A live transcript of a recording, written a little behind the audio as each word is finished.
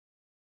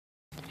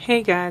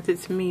Hey guys,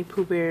 it's me,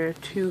 Pooh Bear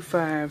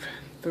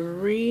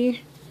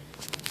 253.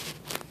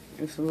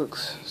 This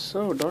looks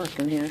so dark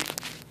in here.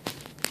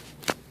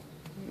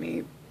 Let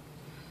me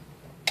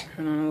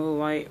turn on a little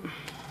light.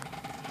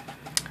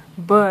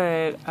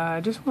 But I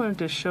just wanted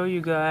to show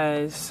you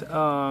guys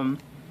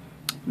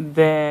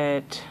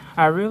that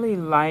I really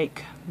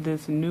like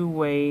this new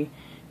way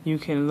you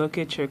can look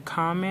at your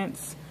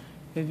comments.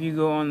 If you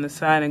go on the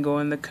side and go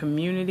in the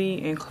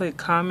community and click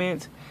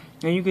comments,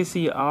 and you can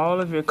see all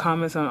of your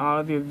comments on all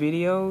of your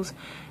videos.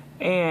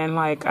 And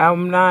like,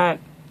 I'm not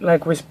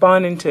like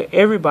responding to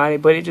everybody,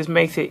 but it just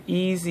makes it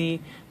easy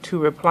to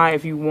reply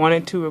if you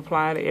wanted to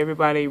reply to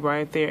everybody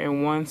right there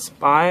in one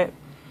spot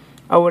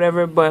or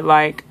whatever. But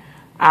like,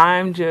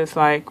 I'm just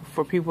like,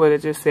 for people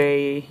that just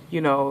say,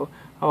 you know,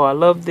 oh, I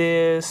love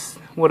this,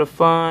 what a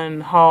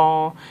fun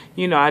haul,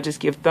 you know, I just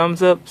give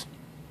thumbs ups.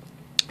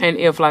 And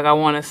if like I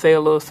want to say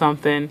a little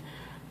something,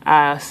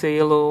 I say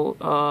a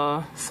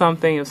little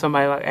something if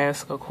somebody like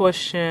asks a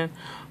question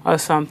or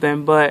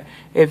something. But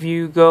if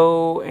you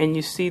go and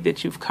you see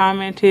that you've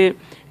commented,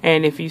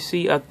 and if you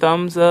see a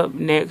thumbs up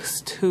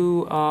next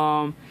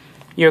to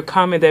your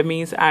comment, that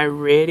means I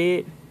read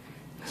it.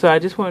 So I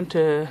just wanted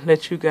to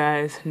let you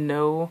guys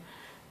know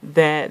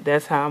that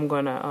that's how I'm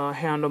gonna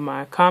handle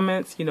my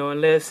comments. You know,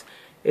 unless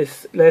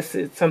it's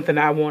something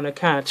I want to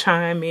kind of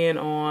chime in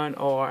on,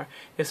 or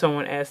if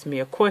someone asks me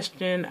a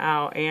question,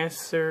 I'll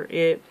answer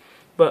it.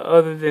 But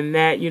other than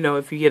that, you know,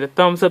 if you get a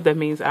thumbs up, that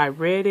means I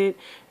read it.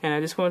 And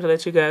I just wanted to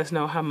let you guys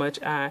know how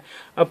much I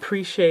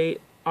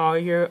appreciate all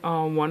your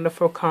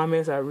wonderful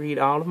comments. I read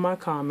all of my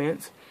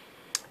comments.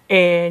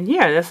 And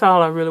yeah, that's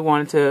all I really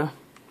wanted to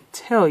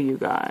tell you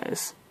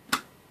guys.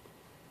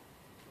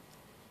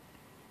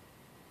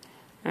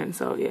 And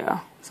so,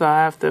 yeah. So I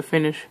have to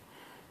finish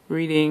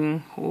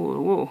reading.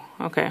 Ooh,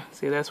 okay.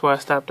 See, that's where I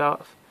stopped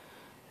off.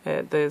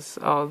 There's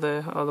all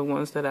the other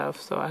ones that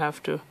so I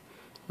have to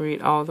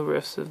read all the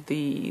rest of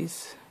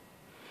these.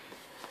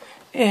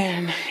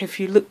 And if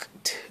you look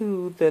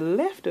to the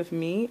left of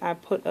me, I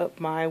put up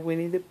my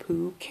Winnie the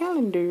Pooh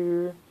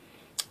calendar.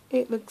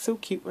 It looks so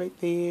cute right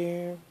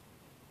there.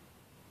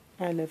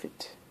 I love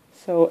it.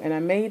 So, and I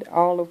made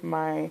all of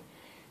my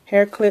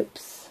hair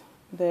clips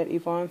that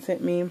Yvonne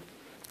sent me.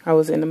 I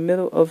was in the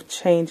middle of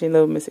changing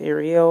Little Miss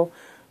Ariel,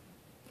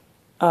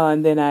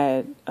 and then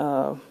I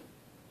had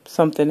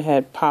something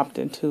had popped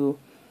into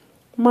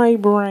my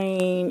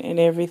brain and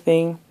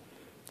everything,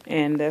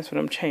 and that's what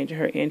I'm changing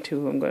her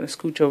into. I'm going to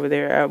scooch over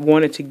there. I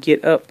wanted to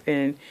get up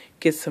and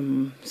get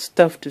some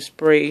stuff to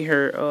spray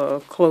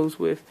her clothes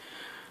with,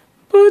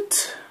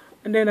 but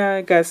and then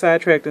I got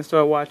sidetracked and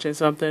started watching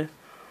something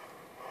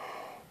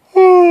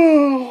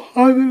on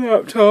the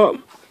laptop.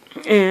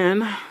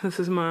 And this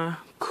is my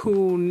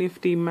cool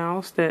nifty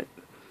mouse that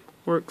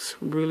works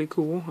really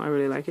cool. I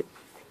really like it.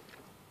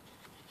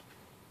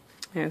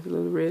 It has a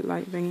little red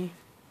light thingy.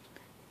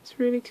 It's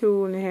really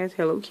cool, and it has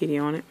Hello Kitty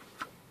on it.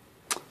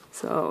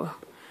 So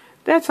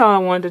that's all I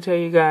wanted to tell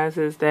you guys,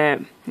 is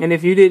that, and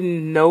if you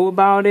didn't know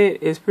about it,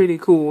 it's pretty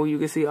cool. You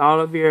can see all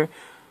of your,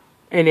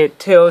 and it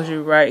tells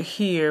you right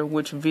here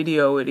which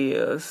video it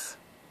is.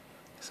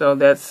 So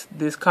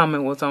this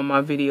comment was on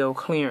my video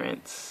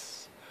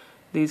clearance.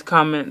 These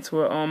comments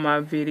were on my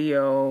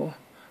video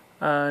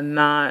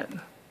not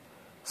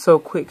so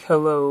quick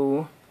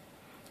hello.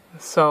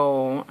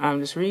 So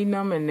I'm just reading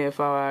them, and if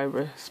I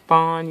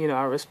respond, you know,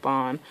 I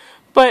respond.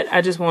 But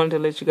I just wanted to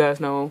let you guys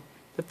know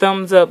the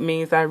thumbs up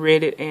means I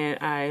read it, and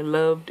I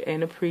loved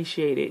and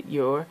appreciated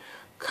your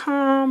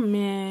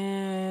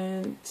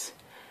comment.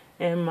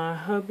 And my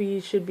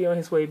hubby should be on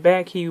his way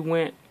back. He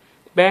went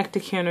back to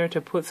Kenner to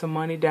put some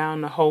money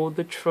down to hold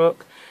the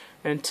truck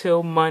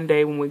until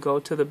Monday when we go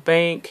to the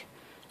bank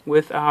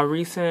with our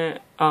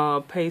recent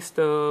pay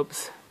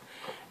stubs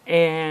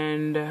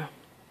and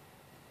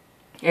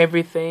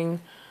everything.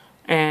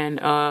 And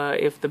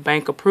if the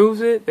bank approves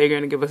it, they're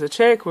going to give us a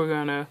check. We're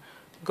going to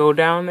go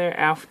down there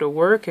after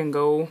work and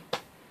go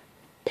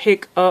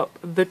pick up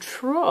the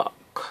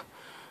truck.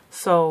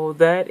 So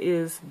that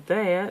is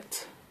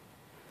that.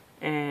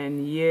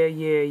 And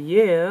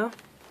yeah.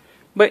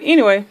 But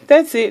anyway,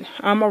 that's it.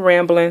 I'm a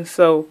rambling.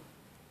 So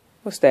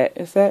what's that?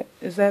 Is that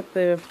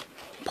the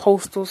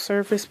postal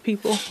service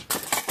people?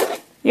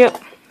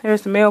 Yep,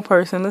 there's the mail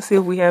person. Let's see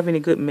if we have any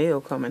good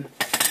mail coming.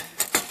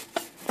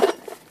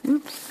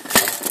 Oops.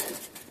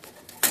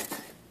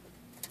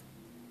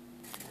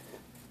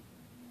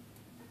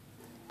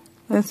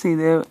 Let's see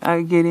if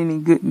I get any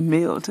good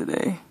mail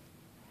today.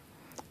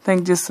 I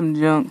think just some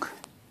junk.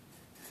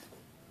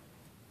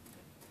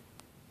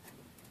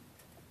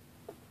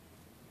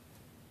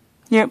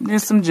 Yep,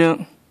 just some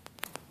junk.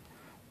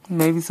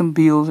 Maybe some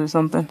bills or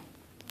something.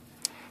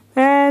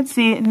 That's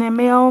it. And that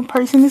mail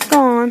person is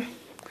gone.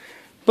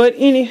 But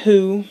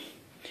anywho,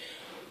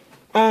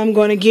 I'm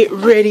going to get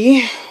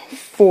ready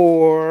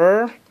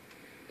for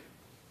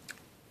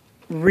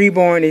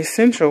Reborn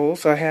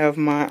Essentials. I have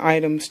my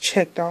items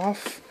checked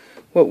off,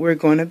 what we're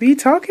going to be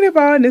talking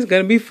about, and it's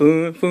going to be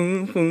fun.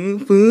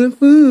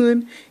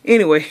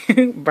 Anyway,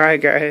 bye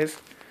guys.